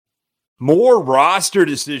More roster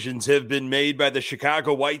decisions have been made by the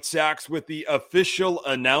Chicago White Sox with the official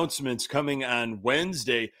announcements coming on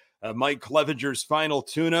Wednesday. Mike Clevenger's final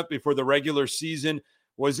tune-up before the regular season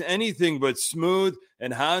was anything but smooth,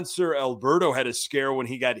 and Hanser Alberto had a scare when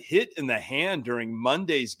he got hit in the hand during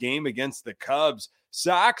Monday's game against the Cubs.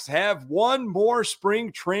 Sox have one more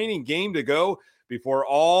spring training game to go before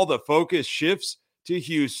all the focus shifts to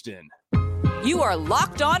Houston. You are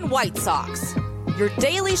Locked On White Sox, your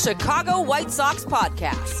daily Chicago White Sox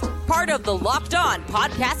podcast. Part of the Locked On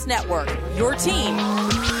Podcast Network, your team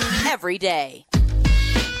every day.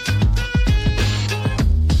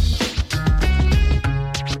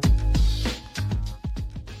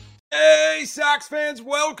 Hey, Sox fans,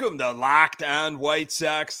 welcome to Locked On White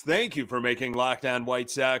Sox. Thank you for making Locked On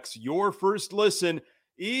White Sox your first listen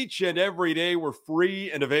each and every day. We're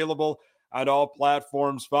free and available on all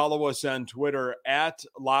platforms. Follow us on Twitter at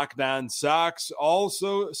Locked On Sox.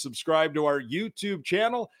 Also, subscribe to our YouTube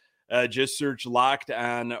channel. Just search Locked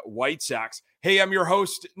On White Sox. Hey, I'm your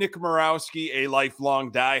host, Nick Morawski, a lifelong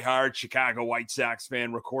diehard Chicago White Sox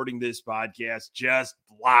fan, recording this podcast just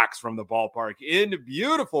blocks from the ballpark in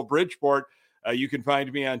beautiful Bridgeport. You can find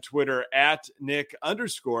me on Twitter at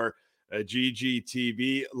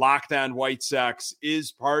Nick_GGTV. Locked On White Sox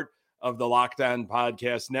is part of the Locked On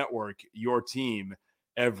Podcast Network, your team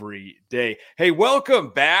every day. Hey, welcome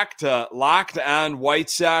back to Locked On White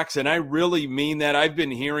Sox, and I really mean that. I've been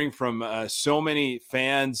hearing from so many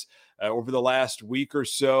fans over the last week or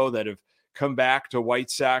so that have come back to White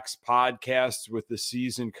Sox podcasts with the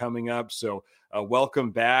season coming up. So welcome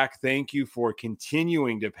back. Thank you for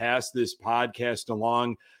continuing to pass this podcast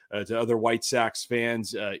along to other White Sox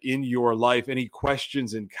fans in your life. Any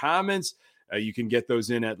questions and comments, you can get those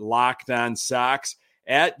in at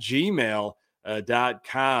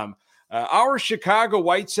lockedonsox@gmail.com. Our Chicago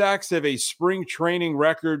White Sox have a spring training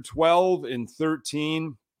record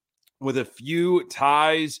 12-13 with a few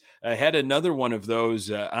ties. Had another one of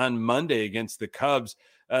those on Monday against the Cubs.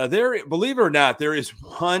 There, believe it or not, there is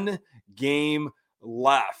one game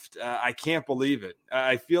left. I can't believe it.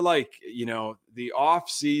 I feel like, the off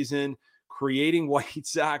season, creating White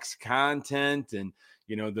Sox content and,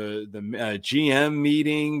 the GM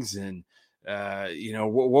meetings and,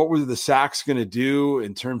 what were the Sox going to do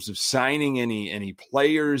in terms of signing any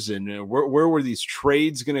players, and where were these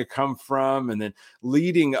trades going to come from, and then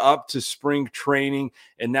leading up to spring training,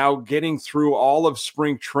 and now getting through all of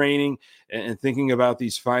spring training and thinking about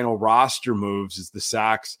these final roster moves as the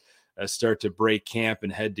Sox start to break camp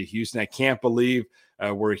and head to Houston. I can't believe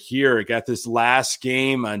we're here. I got this last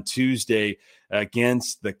game on Tuesday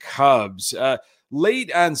against the Cubs.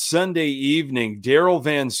 Late on Sunday evening, Daryl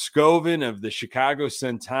Van Scoven of the Chicago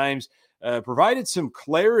Sun-Times provided some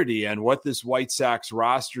clarity on what this White Sox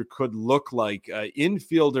roster could look like.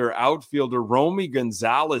 Infielder, outfielder Romy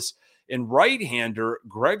Gonzalez, and right-hander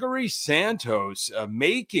Gregory Santos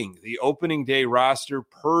making the opening day roster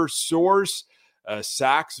per source.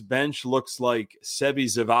 Sox bench looks like Sebi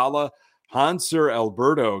Zavala, Hanser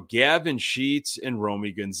Alberto, Gavin Sheets, and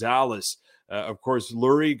Romy Gonzalez. Of course,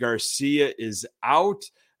 Lurie Garcia is out.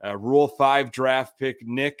 Rule 5 draft pick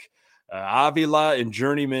Nick Avila and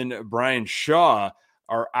journeyman Brian Shaw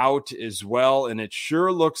are out as well. And it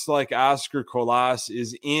sure looks like Oscar Colas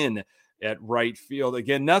is in at right field.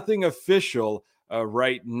 Again, nothing official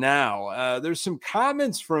right now. There's some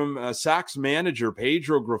comments from Sox manager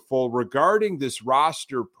Pedro Grifol regarding this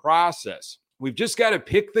roster process. We've just got to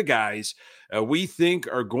pick the guys we think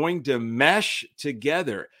are going to mesh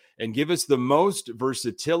together and give us the most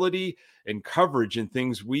versatility and coverage in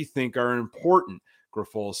things we think are important,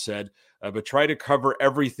 Grifol said. But try to cover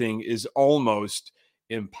everything is almost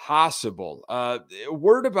impossible.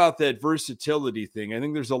 Word about that versatility thing. I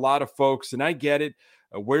think there's a lot of folks, and I get it.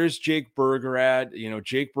 Where's Jake Burger at?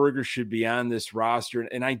 Jake Burger should be on this roster.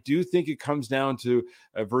 And I do think it comes down to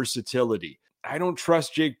versatility. I don't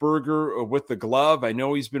trust Jake Burger with the glove. I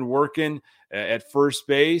know he's been working at first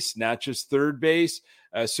base, not just third base.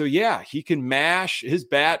 So, he can mash. His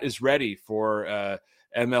bat is ready for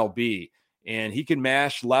MLB, and he can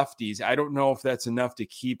mash lefties. I don't know if that's enough to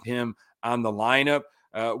keep him on the lineup.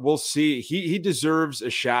 We'll see. He deserves a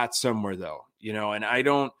shot somewhere, though, and I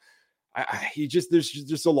don't. There's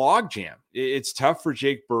just a log jam. It's tough for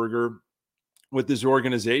Jake Burger with this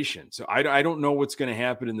organization. So I don't know what's going to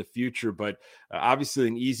happen in the future, but obviously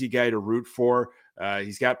an easy guy to root for.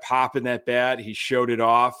 He's got pop in that bat. He showed it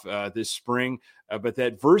off this spring. But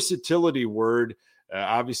that versatility word,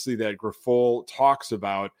 obviously that Grifol talks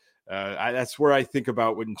about, that's where I think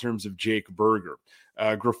about in terms of Jake Burger.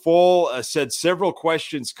 Grifol said several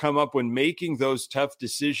questions come up when making those tough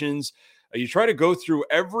decisions You try to go through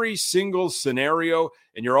every single scenario,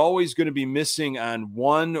 and you're always going to be missing on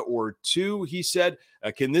one or two. He said,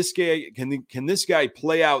 can this guy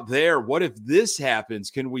play out there? What if this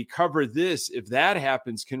happens? Can we cover this? If that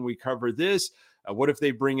happens, can we cover this? What if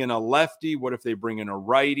they bring in a lefty? What if they bring in a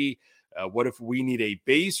righty? What if we need a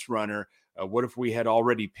base runner? What if we had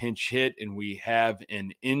already pinch hit and we have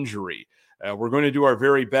an injury? We're going to do our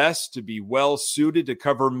very best to be well suited to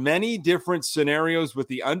cover many different scenarios with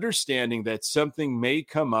the understanding that something may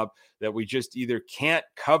come up that we just either can't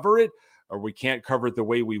cover it or we can't cover it the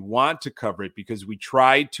way we want to cover it because we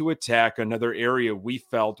tried to attack another area we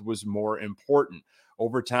felt was more important.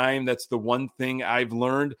 Over time, that's the one thing I've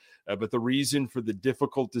learned. But the reason for the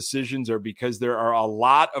difficult decisions are because there are a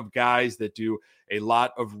lot of guys that do a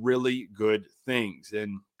lot of really good things.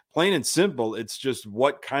 And plain and simple, it's just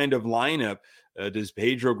what kind of lineup does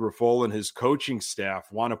Pedro Grifol and his coaching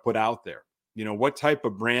staff want to put out there? You know, what type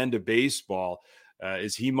of brand of baseball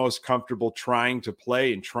is he most comfortable trying to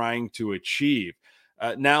play and trying to achieve?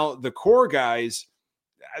 Now, the core guys,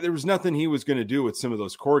 there was nothing he was going to do with some of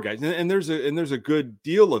those core guys. And there's a good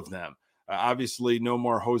deal of them. Obviously, no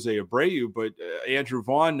more Jose Abreu, but Andrew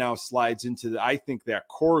Vaughn now slides into, I think, that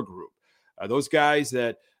core group. Those guys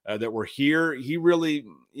that were here, he really,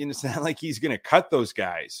 it's not like he's going to cut those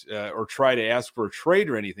guys or try to ask for a trade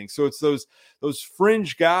or anything. So it's those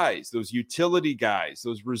fringe guys, those utility guys,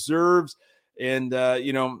 those reserves. And,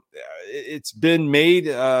 it's been made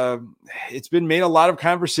a lot of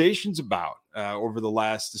conversations about over the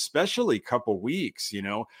last, especially couple weeks.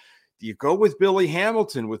 Do you go with Billy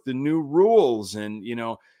Hamilton with the new rules and,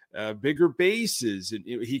 bigger bases, and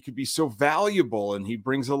he could be so valuable and he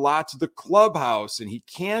brings a lot to the clubhouse and he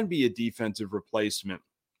can be a defensive replacement.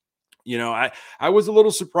 I was a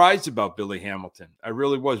little surprised about Billy Hamilton. I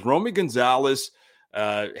really was. Romy Gonzalez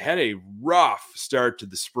had a rough start to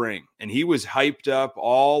the spring, and he was hyped up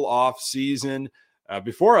all off season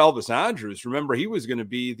before Elvis Andrus. Remember, he was going to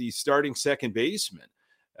be the starting second baseman.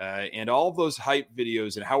 And all of those hype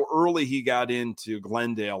videos and how early he got into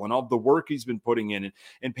Glendale and all the work he's been putting in.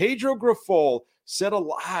 And Pedro Grifol said a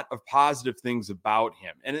lot of positive things about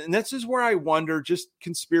him. And this is where I wonder, just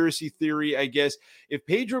conspiracy theory, I guess, if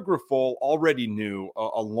Pedro Grifol already knew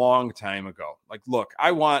a long time ago, like, look,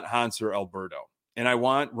 I want Hanser Alberto and I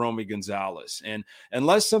want Romy Gonzalez. And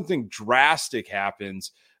unless something drastic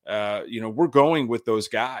happens, we're going with those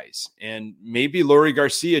guys. And maybe Leury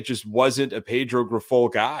Garcia just wasn't a Pedro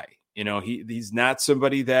Grifol guy. He's not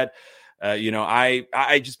somebody that,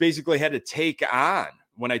 I just basically had to take on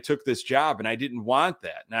when I took this job, and I didn't want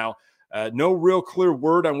that. Now, no real clear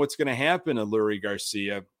word on what's going to happen to Leury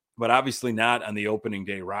Garcia, but obviously not on the opening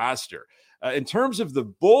day roster. In terms of the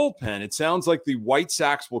bullpen, it sounds like the White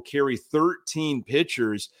Sox will carry 13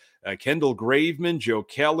 pitchers, Kendall Graveman, Joe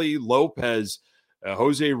Kelly, Lopez,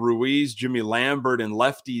 Jose Ruiz, Jimmy Lambert, and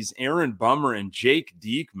lefties Aaron Bummer and Jake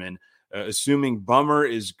Diekman, assuming Bummer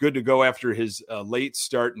is good to go after his late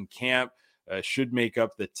start in camp, should make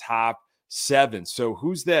up the top 7. So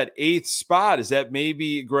who's that 8th spot? Is that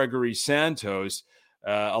maybe Gregory Santos?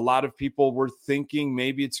 A lot of people were thinking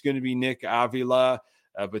maybe it's going to be Nick Avila,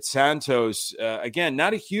 but Santos, again,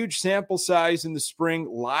 not a huge sample size in the spring,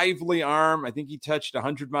 lively arm. I think he touched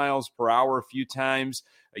 100 miles per hour a few times.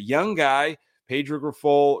 A young guy. Pedro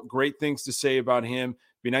Grifol, great things to say about him.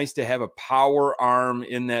 Be nice to have a power arm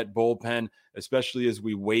in that bullpen, especially as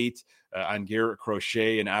we wait on Garrett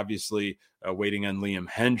Crochet and obviously waiting on Liam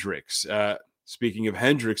Hendricks. Speaking of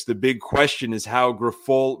Hendricks, the big question is how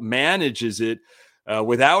Grifol manages it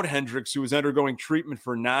without Hendricks, who is undergoing treatment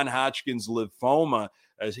for non-Hodgkin's lymphoma.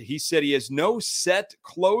 He said he has no set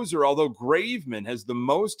closer, although Graveman has the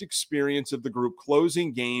most experience of the group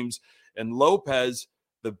closing games, and Lopez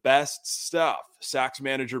the best stuff. Sox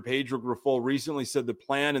manager Pedro Grifol recently said the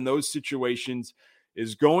plan in those situations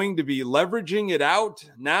is going to be leveraging it out,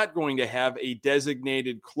 not going to have a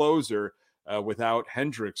designated closer without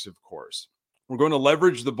Hendricks, of course. We're going to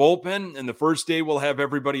leverage the bullpen, and the first day we'll have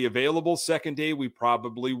everybody available. Second day, we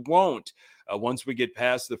probably won't. Once we get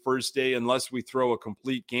past the first day, unless we throw a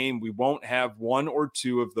complete game, we won't have one or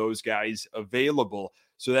two of those guys available.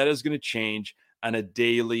 So that is going to change on a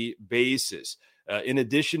daily basis. In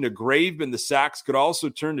addition to Graveman, the Sox could also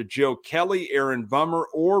turn to Joe Kelly, Aaron Bummer,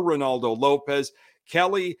 or Ronaldo Lopez.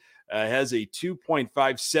 Kelly has a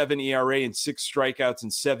 2.57 ERA and 6 strikeouts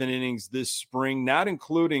in 7 innings this spring, not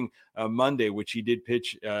including Monday, which he did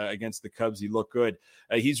pitch against the Cubs. He looked good.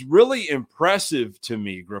 He's really impressive to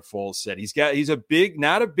me, Grifol said. He's a big,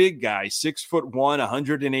 not a big guy, 6'1",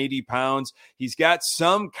 180 pounds. He's got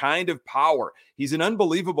some kind of power. He's an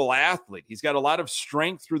unbelievable athlete. He's got a lot of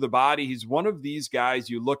strength through the body. He's one of these guys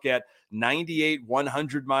you look at 98,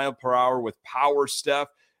 100 mile per hour with power stuff.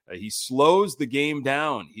 He slows the game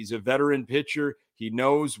down. He's a veteran pitcher. He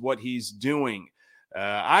knows what he's doing.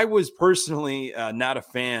 I was personally not a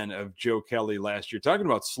fan of Joe Kelly last year. Talking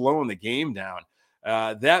about slowing the game down,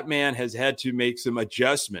 that man has had to make some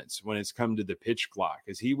adjustments when it's come to the pitch clock,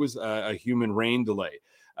 as he was a human rain delay.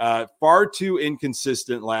 Far too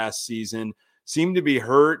inconsistent last season, seemed to be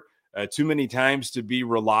hurt too many times to be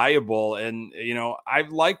reliable. And, I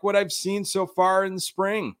like what I've seen so far in the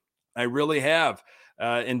spring. I really have.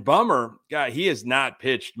 And Bummer, God, he has not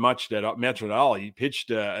pitched much at all. He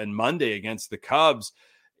pitched on Monday against the Cubs.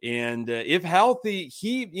 And if healthy,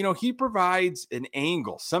 he provides an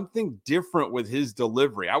angle, something different with his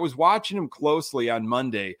delivery. I was watching him closely on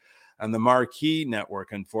Monday on the Marquee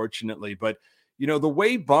Network, unfortunately. But, the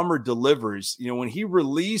way Bummer delivers, when he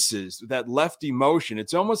releases that lefty motion,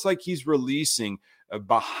 it's almost like he's releasing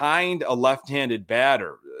behind a left-handed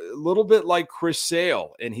batter, a little bit like Chris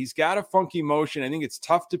Sale. And he's got a funky motion. I think it's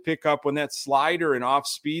tough to pick up when that slider and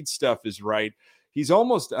off-speed stuff is right. He's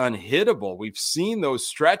almost unhittable. We've seen those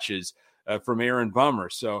stretches from Aaron Bummer.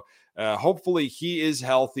 So hopefully he is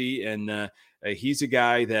healthy, and he's a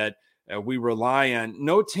guy that we rely on.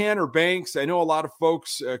 No Tanner Banks. I know a lot of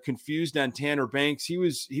folks confused on Tanner Banks. He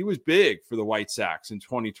was big for the White Sox in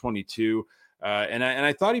 2022, and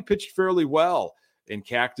I thought he pitched fairly well in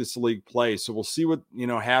Cactus League play. So we'll see what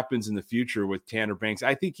happens in the future with Tanner Banks.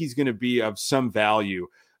 I think he's going to be of some value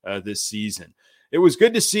this season. It was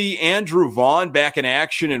good to see Andrew Vaughn back in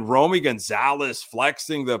action and Romy Gonzalez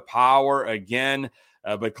flexing the power again.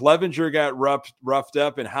 But Clevenger got roughed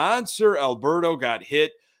up, and Hanser Alberto got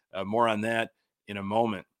hit. More on that in a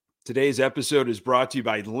moment. Today's episode is brought to you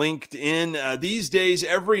by LinkedIn. These days,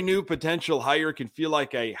 every new potential hire can feel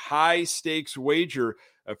like a high-stakes wager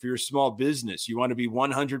for your small business. You want to be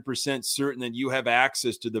 100% certain that you have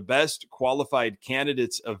access to the best qualified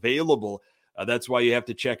candidates available. That's why you have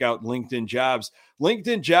to check out LinkedIn Jobs.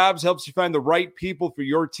 LinkedIn Jobs helps you find the right people for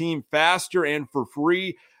your team faster and for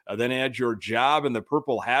free. Then add your job and the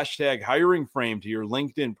purple hashtag hiring frame to your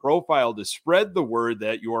LinkedIn profile to spread the word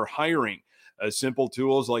that you're hiring. Simple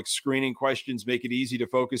tools like screening questions make it easy to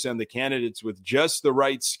focus on the candidates with just the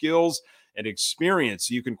right skills and experience,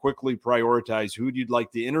 so you can quickly prioritize who you'd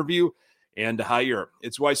like to interview and hire.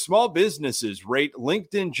 It's why small businesses rate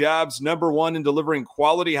LinkedIn Jobs #1 in delivering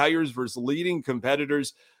quality hires versus leading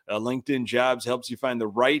competitors. LinkedIn Jobs helps you find the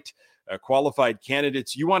right qualified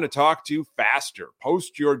candidates you want to talk to faster.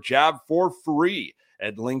 Post your job for free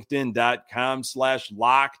at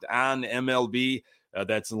linkedin.com/lockedonMLB.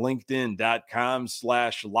 That's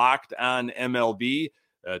linkedin.com/lockedonMLB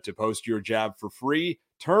to post your job for free.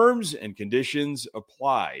 Terms and conditions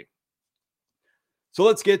apply. So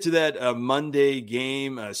let's get to that Monday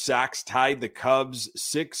game. Sox tied the Cubs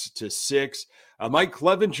 6-6. Mike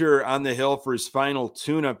Clevenger on the hill for his final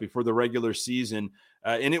tune-up before the regular season.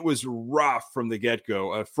 And it was rough from the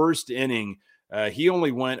get-go. First inning, he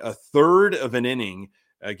only went a third of an inning,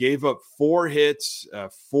 gave up 4 hits,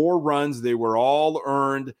 4 runs. They were all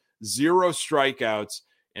earned, 0 strikeouts,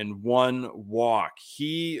 and 1 walk.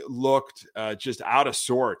 He looked just out of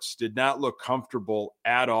sorts, did not look comfortable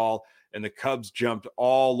at all, and the Cubs jumped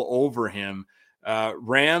all over him.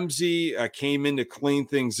 Ramsey came in to clean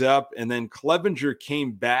things up, and then Clevenger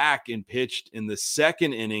came back and pitched in the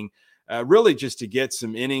second inning, really just to get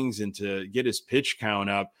some innings and to get his pitch count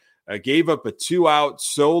up. Gave up a 2-out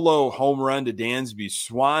solo home run to Dansby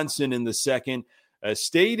Swanson in the second.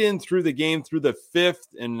 Stayed in through the game through the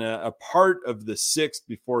 5th and a part of the 6th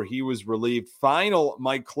before he was relieved. Final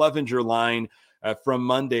Mike Clevenger line from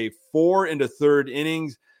Monday: 4 into third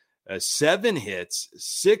innings, 7 hits,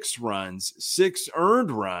 6 runs, 6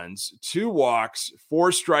 earned runs, 2 walks,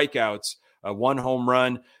 4 strikeouts, 1 home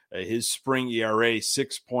run. His spring ERA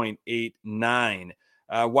 6.89.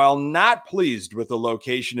 While not pleased with the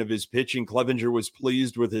location of his pitching, Clevenger was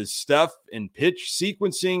pleased with his stuff and pitch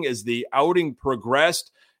sequencing as the outing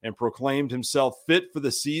progressed and proclaimed himself fit for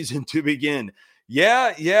the season to begin.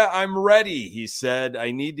 Yeah, I'm ready, he said.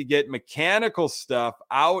 I need to get mechanical stuff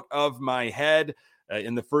out of my head.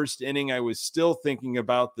 In the first inning, I was still thinking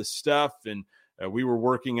about the stuff and we were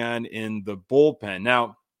working on in the bullpen.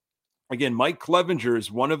 Now, again, Mike Clevenger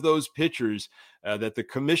is one of those pitchers that the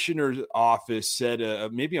commissioner's office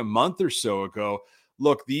said maybe a month or so ago,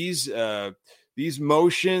 look, these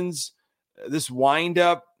motions, this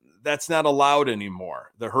windup, that's not allowed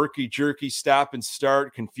anymore. The herky-jerky stop and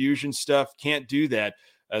start, confusion stuff, can't do that.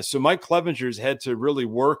 So Mike Clevenger's had to really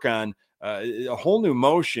work on a whole new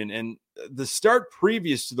motion. And the start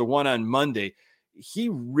previous to the one on Monday, he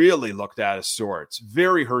really looked out of sorts,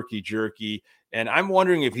 very herky-jerky. And I'm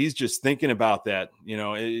wondering if he's just thinking about that,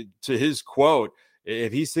 to his quote,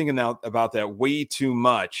 if he's thinking about that way too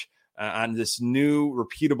much on this new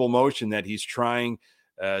repeatable motion that he's trying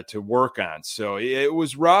to work on. So it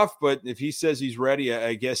was rough, but if he says he's ready,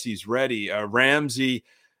 I guess he's ready. Ramsey,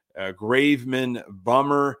 Graveman,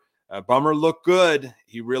 Bummer. Bummer looked good.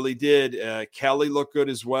 He really did. Kelly looked good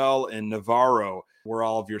as well. And Navarro were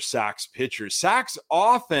all of your Sox pitchers. Sox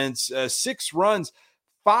offense, 6 runs.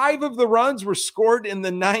 5 of the runs were scored in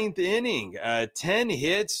the 9th inning. 10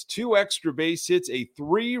 hits, 2 extra base hits, a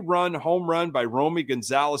 3-run home run by Romy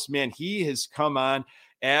Gonzalez. Man, he has come on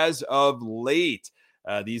as of late.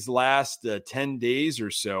 These last 10 days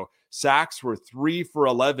or so, Sox were 3 for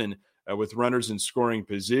 11 with runners in scoring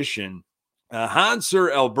position.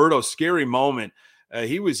 Hanser Alberto, scary moment.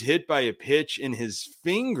 He was hit by a pitch in his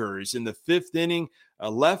fingers in the 5th inning,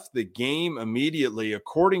 left the game immediately.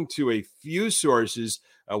 According to a few sources,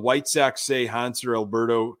 White Sox say Hanser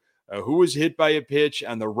Alberto, who was hit by a pitch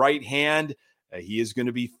on the right hand, he is going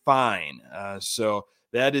to be fine. So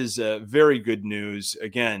that is very good news.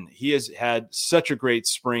 Again, he has had such a great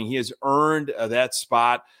spring. He has earned that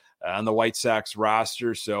spot on the White Sox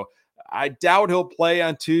roster. So I doubt he'll play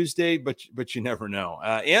on Tuesday, but you never know.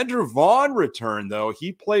 Andrew Vaughn returned, though.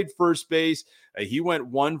 He played first base. He went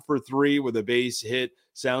 1 for 3 with a base hit.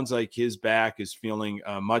 Sounds like his back is feeling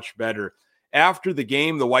much better. After the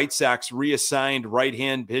game, the White Sox reassigned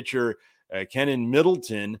right-hand pitcher Kenan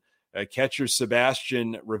Middleton, catcher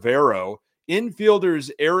Sebastian Rivero,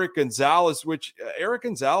 infielders Eric Gonzalez, which Eric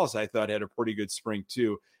Gonzalez I thought had a pretty good spring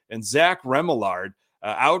too, and Zach Remillard.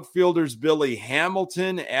 Outfielders Billy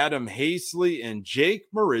Hamilton, Adam Haseley, and Jake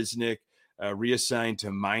Marisnick reassigned to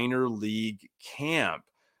minor league camp.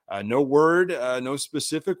 No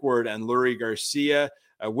specific word on Lurie Garcia.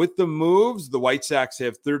 With the moves, the White Sox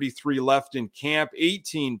have 33 left in camp,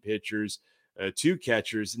 18 pitchers, 2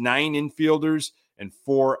 catchers, 9 infielders, and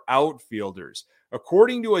 4 outfielders.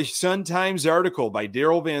 According to a Sun-Times article by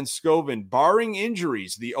Daryl Van Scoven, barring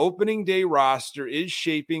injuries, the opening day roster is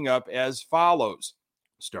shaping up as follows.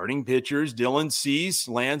 Starting pitchers, Dylan Cease,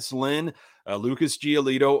 Lance Lynn, Lucas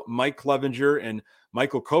Giolito, Mike Clevenger, and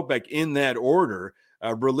Michael Kopech in that order.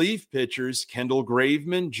 Relief pitchers, Kendall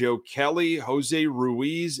Graveman, Joe Kelly, Jose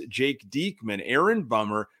Ruiz, Jake Diekman, Aaron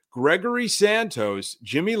Bummer, Gregory Santos,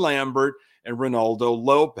 Jimmy Lambert, and Ronaldo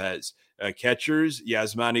Lopez. Catchers,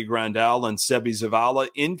 Yasmani Grandal and Sebi Zavala.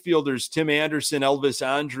 Infielders, Tim Anderson, Elvis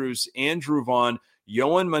Andrus, Andrew Vaughn,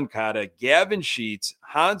 Yohan Moncada, Gavin Sheets,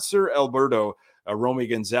 Hanser Alberto, Romy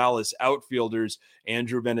Gonzalez. Outfielders,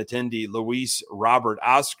 Andrew Benintendi, Luis Robert,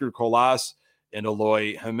 Oscar Colas, and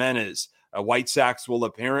Eloy Jimenez. White Sox will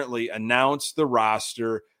apparently announce the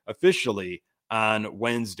roster officially on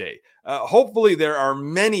Wednesday. Hopefully there are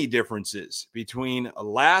many differences between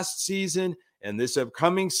last season and this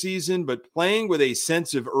upcoming season, but playing with a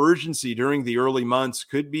sense of urgency during the early months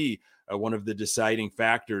could be one of the deciding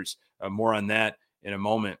factors. More on that in a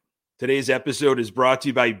moment. Today's episode is brought to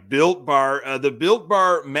you by Built Bar. The Built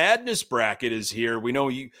Bar Madness Bracket is here. We know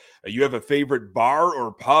you have a favorite bar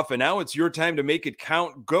or puff, and now it's your time to make it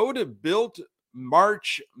count. Go to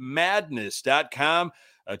BuiltMarchMadness.com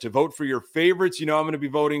to vote for your favorites. You know I'm going to be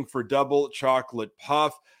voting for Double Chocolate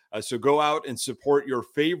Puff. So go out and support your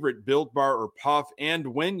favorite Built Bar or Puff. And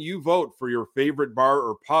when you vote for your favorite bar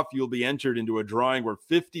or puff, you'll be entered into a drawing where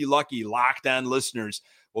 50 lucky Locked On listeners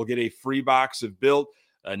will get a free box of Built.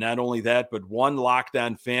 Not only that, but one Locked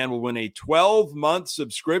On fan will win a 12-month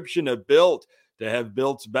subscription of Built to have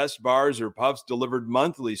Built's best bars or puffs delivered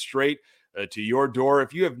monthly straight to your door.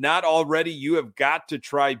 If you have not already, you have got to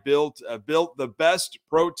try Built. Built, the best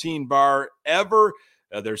protein bar ever.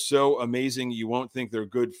 They're so amazing, you won't think they're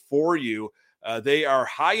good for you. They are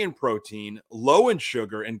high in protein, low in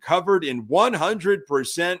sugar, and covered in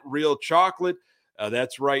 100% real chocolate.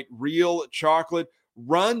 That's right, real chocolate.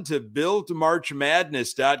 Run to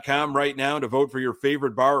BuiltMarchMadness.com right now to vote for your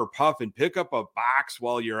favorite bar or puff and pick up a box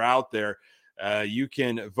while you're out there. You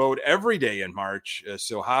can vote every day in March,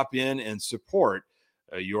 so hop in and support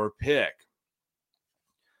your pick.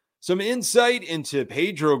 Some insight into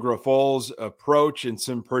Pedro Grifol's approach and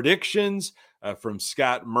some predictions from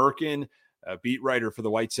Scott Merkin, beat writer for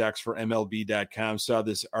the White Sox for MLB.com. Saw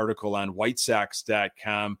this article on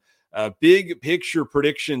WhiteSox.com. Big picture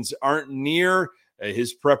predictions aren't near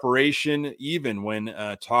his preparation, even when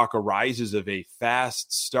talk arises of a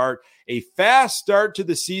fast start. A fast start to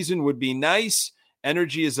the season would be nice.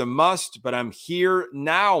 Energy is a must, but I'm here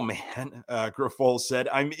now, man, Grifol said.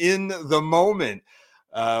 I'm in the moment.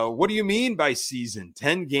 What do you mean by season?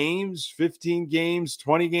 10 games, 15 games,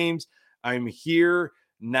 20 games? I'm here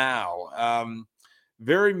now.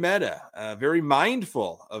 Very meta, very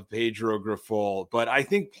mindful of Pedro Grifol, but I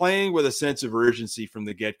think playing with a sense of urgency from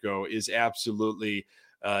the get-go is absolutely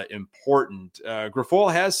important.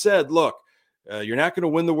 Grifol has said, look, you're not going to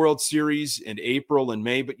win the World Series in April and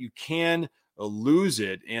May, but you can lose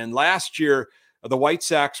it. And last year, the White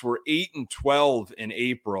Sox were 8-12 in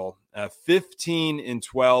April,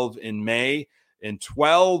 15-12 in May, and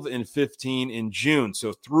 12-15 in June.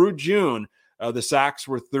 So through June, the Sox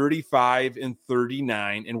were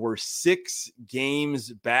 35-39 and were 6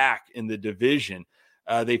 games back in the division.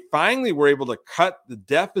 They finally were able to cut the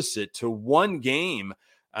deficit to 1 game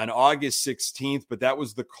on August 16th, but that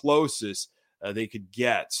was the closest they could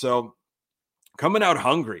get. So coming out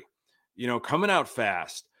hungry, coming out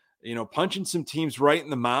fast, punching some teams right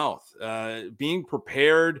in the mouth, being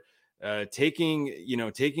prepared,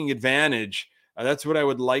 taking advantage. That's what I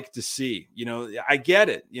would like to see. I get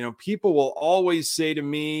it. People will always say to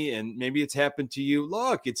me, and maybe it's happened to you,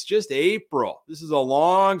 look, it's just April. This is a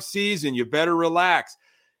long season. You better relax.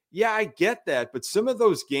 Yeah, I get that. But some of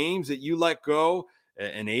those games that you let go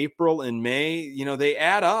in April and May, they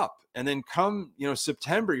add up. And then come,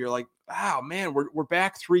 September, you're like, wow, man, we're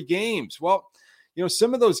back 3 games. Well,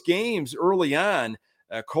 some of those games early on,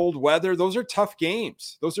 cold weather, those are tough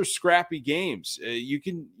games. Those are scrappy games. You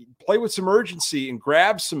can play with some urgency and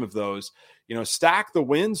grab some of those, stack the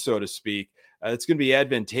win, so to speak. It's going to be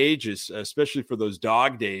advantageous, especially for those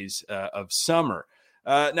dog days of summer.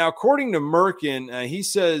 Now, according to Merkin, he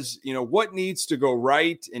says, what needs to go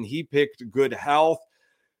right? And he picked good health.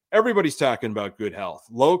 Everybody's talking about good health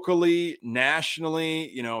locally,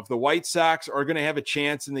 nationally. If the White Sox are going to have a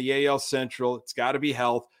chance in the AL Central, it's got to be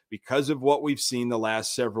health because of what we've seen the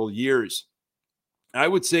last several years. I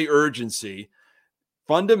would say urgency,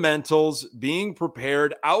 fundamentals, being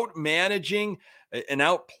prepared, out managing and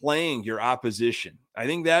outplaying your opposition. I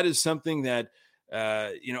think that is something that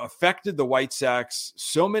affected the White Sox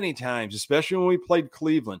so many times, especially when we played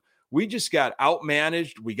Cleveland. We just got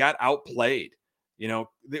outmanaged. We got outplayed.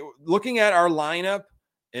 Looking at our lineup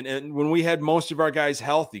and when we had most of our guys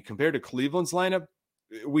healthy compared to Cleveland's lineup,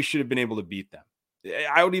 we should have been able to beat them.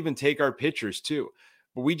 I would even take our pitchers too,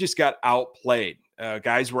 but we just got outplayed.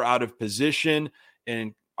 Guys were out of position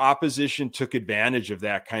and opposition took advantage of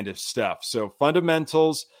that kind of stuff. So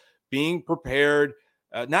fundamentals, being prepared,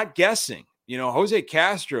 not guessing. Jose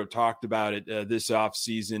Castro talked about it this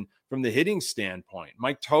offseason from the hitting standpoint.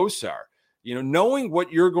 Mike Tosar, knowing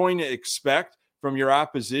what you're going to expect from your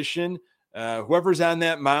opposition, whoever's on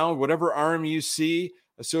that mound, whatever arm you see.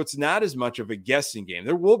 So it's not as much of a guessing game.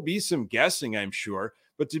 There will be some guessing, I'm sure,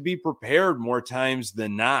 but to be prepared more times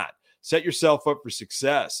than not. Set yourself up for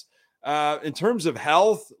success. In terms of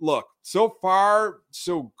health, look, so far,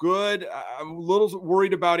 so good. I'm a little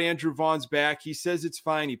worried about Andrew Vaughn's back. He says it's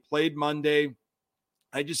fine. He played Monday.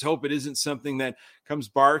 I just hope it isn't something that comes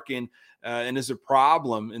barking and is a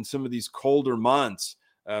problem in some of these colder months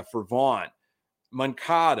for Vaughn.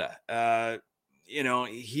 Moncada,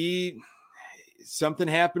 something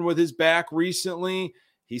happened with his back recently.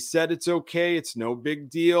 He said it's okay. It's no big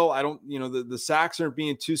deal. I don't, the Sox aren't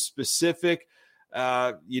being too specific.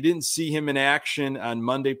 You didn't see him in action on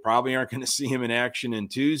Monday. Probably aren't going to see him in action on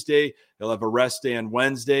Tuesday. He'll have a rest day on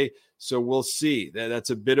Wednesday. So we'll see. That's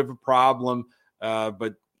a bit of a problem.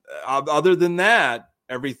 But other than that,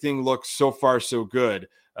 everything looks so far so good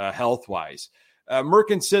health-wise.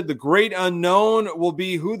 Merkin said the great unknown will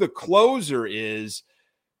be who the closer is.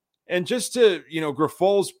 And just to,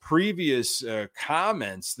 Grifol's previous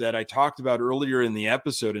comments that I talked about earlier in the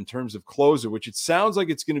episode in terms of closer, which it sounds like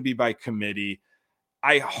it's going to be by committee.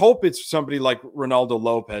 I hope it's somebody like Ronaldo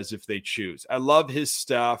Lopez if they choose. I love his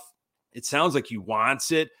stuff. It sounds like he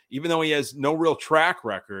wants it, even though he has no real track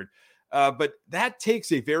record. But that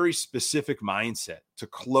takes a very specific mindset to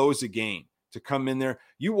close a game, to come in there.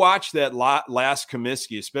 You watch that last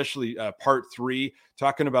Comiskey, especially part 3,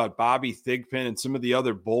 talking about Bobby Thigpen and some of the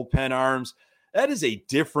other bullpen arms. That is a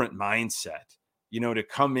different mindset, to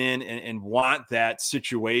come in and want that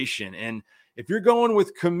situation. And if you're going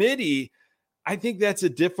with committee, I think that's a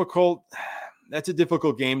difficult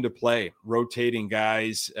game to play, rotating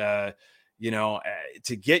guys, to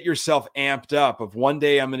get yourself amped up of one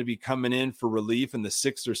day I'm going to be coming in for relief in the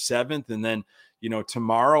 6th or 7th. And then,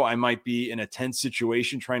 tomorrow I might be in a tense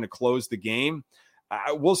situation trying to close the game.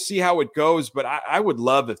 We'll see how it goes, but I would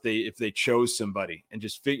love if they chose somebody and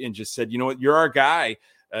just said, you're our guy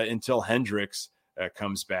until Hendricks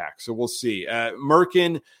comes back. So we'll see.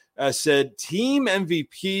 Merkin said team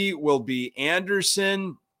MVP will be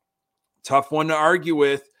Anderson. Tough one to argue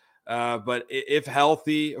with, but if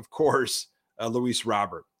healthy, of course, Luis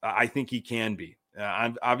Robert. I think he can be.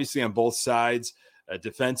 Obviously on both sides,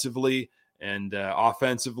 defensively and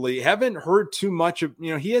offensively. Haven't heard too much of,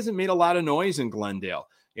 he hasn't made a lot of noise in Glendale.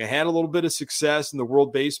 He had a little bit of success in the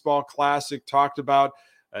World Baseball Classic, talked about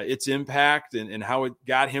its impact and how it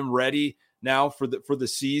got him ready now for the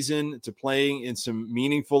season to playing in some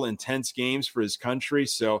meaningful, intense games for his country.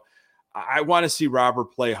 So I want to see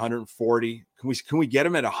Robert play 140. Can we get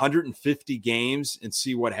him at 150 games and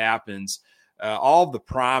see what happens? All the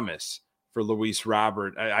promise for Luis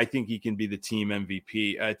Robert. I think he can be the team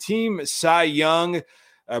MVP. Team Cy Young,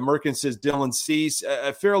 Merkin says Dylan Cease,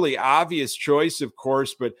 a fairly obvious choice, of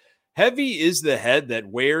course, but heavy is the head that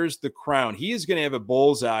wears the crown. He is going to have a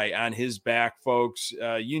bullseye on his back, folks.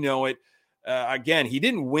 You know it. Again, he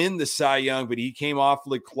didn't win the Cy Young, but he came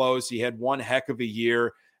awfully close. He had one heck of a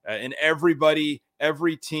year. And everybody,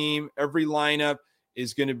 every team, every lineup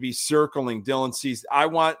is going to be circling Dylan Cease. I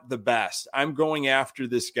want the best. I'm going after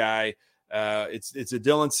this guy. It's a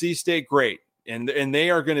Dylan Cease day. Great. And they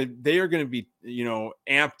are going to be,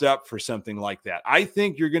 amped up for something like that. I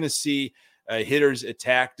think you're going to see hitters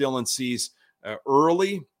attack Dylan Cease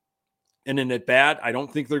early and in at bat. I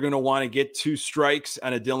don't think they're going to want to get 2 strikes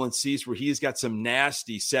on a Dylan Cease where he's got some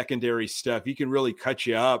nasty secondary stuff. He can really cut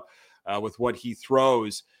you up with what he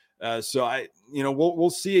throws. So we'll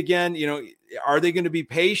see again. Are they going to be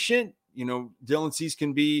patient? Dylan Cease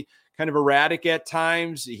can be kind of erratic at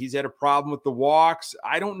times. He's had a problem with the walks.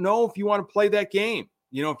 I don't know if you want to play that game.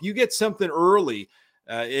 If you get something early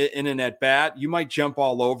in an at bat, you might jump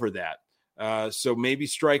all over that. So maybe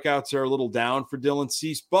strikeouts are a little down for Dylan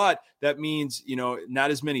Cease, but that means,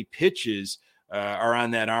 not as many pitches are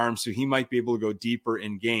on that arm. So he might be able to go deeper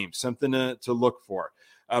in games, something to look for.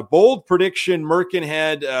 Bold prediction. Merkin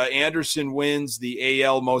had Anderson wins the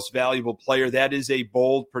AL most valuable player. That is a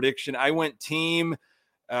bold prediction. I went team.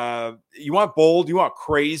 You want bold, you want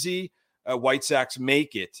crazy. White Sox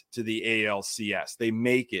make it to the ALCS. They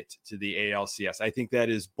make it to the ALCS. I think that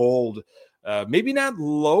is bold. Maybe not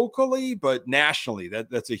locally, but nationally.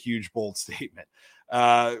 That's a huge, bold statement.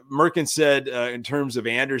 Merkin said, in terms of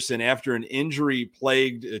Anderson, after an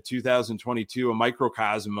injury-plagued 2022, a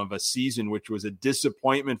microcosm of a season which was a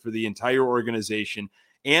disappointment for the entire organization,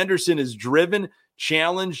 Anderson is driven,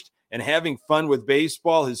 challenged, and having fun with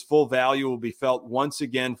baseball. His full value will be felt once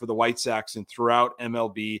again for the White Sox and throughout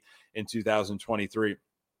MLB in 2023.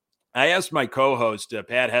 I asked my co-host,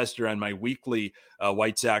 Pat Hester, on my weekly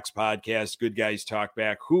White Sox podcast, Good Guys Talk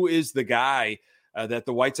Back, who is the guy that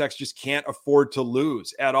the White Sox just can't afford to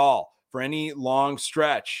lose at all for any long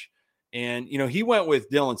stretch. And, he went with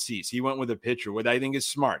Dylan Cease. He went with a pitcher, what I think is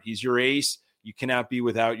smart. He's your ace. You cannot be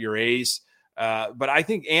without your ace. But I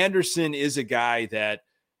think Anderson is a guy that,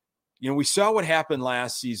 we saw what happened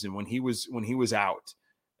last season when he was out.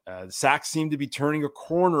 The Sox seemed to be turning a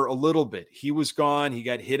corner a little bit. He was gone. He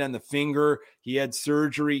got hit on the finger. He had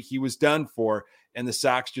surgery. He was done for. And the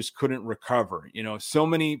Sox just couldn't recover. So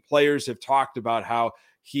many players have talked about how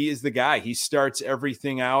he is the guy. He starts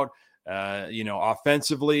everything out,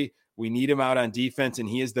 offensively. We need him out on defense, and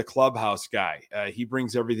he is the clubhouse guy. He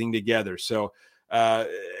brings everything together. So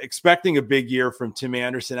expecting a big year from Tim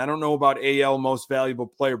Anderson. I don't know about AL most valuable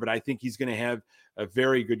player, but I think he's going to have a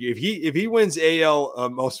very good year. If he wins AL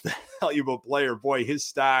most valuable player, boy, his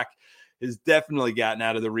stock has definitely gotten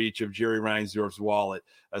out of the reach of Jerry Reinsdorf's wallet.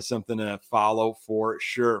 Something to follow for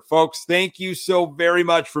sure. Folks, thank you so very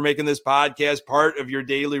much for making this podcast part of your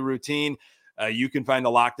daily routine. You can find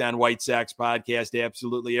the Locked On White Sox podcast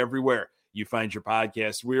absolutely everywhere you find your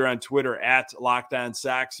podcast. We're on Twitter at Locked On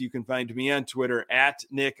Sox. You can find me on Twitter at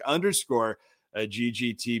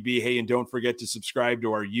Nick_GGTB. Hey, and don't forget to subscribe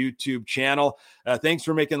to our YouTube channel. Thanks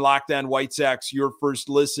for making Locked On White Sox your first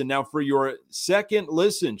listen. Now, for your second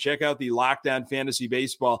listen, check out the Locked On Fantasy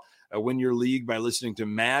Baseball Win Your League by listening to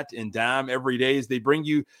Matt and Dom every day as they bring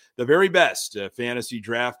you the very best fantasy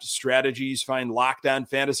draft strategies. Find Locked On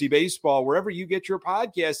Fantasy Baseball wherever you get your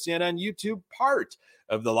podcasts and on YouTube, part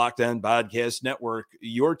of the Locked On Podcast Network,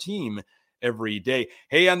 your team every day.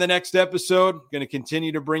 Hey, on the next episode, going to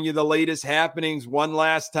continue to bring you the latest happenings one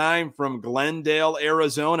last time from Glendale,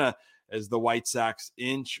 Arizona, as the White Sox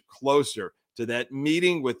inch closer to that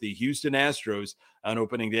meeting with the Houston Astros on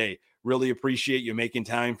opening day. Really appreciate you making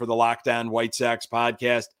time for the Locked On White Sox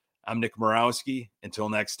podcast. I'm Nick Morawski. Until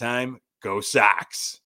next time, go Sox.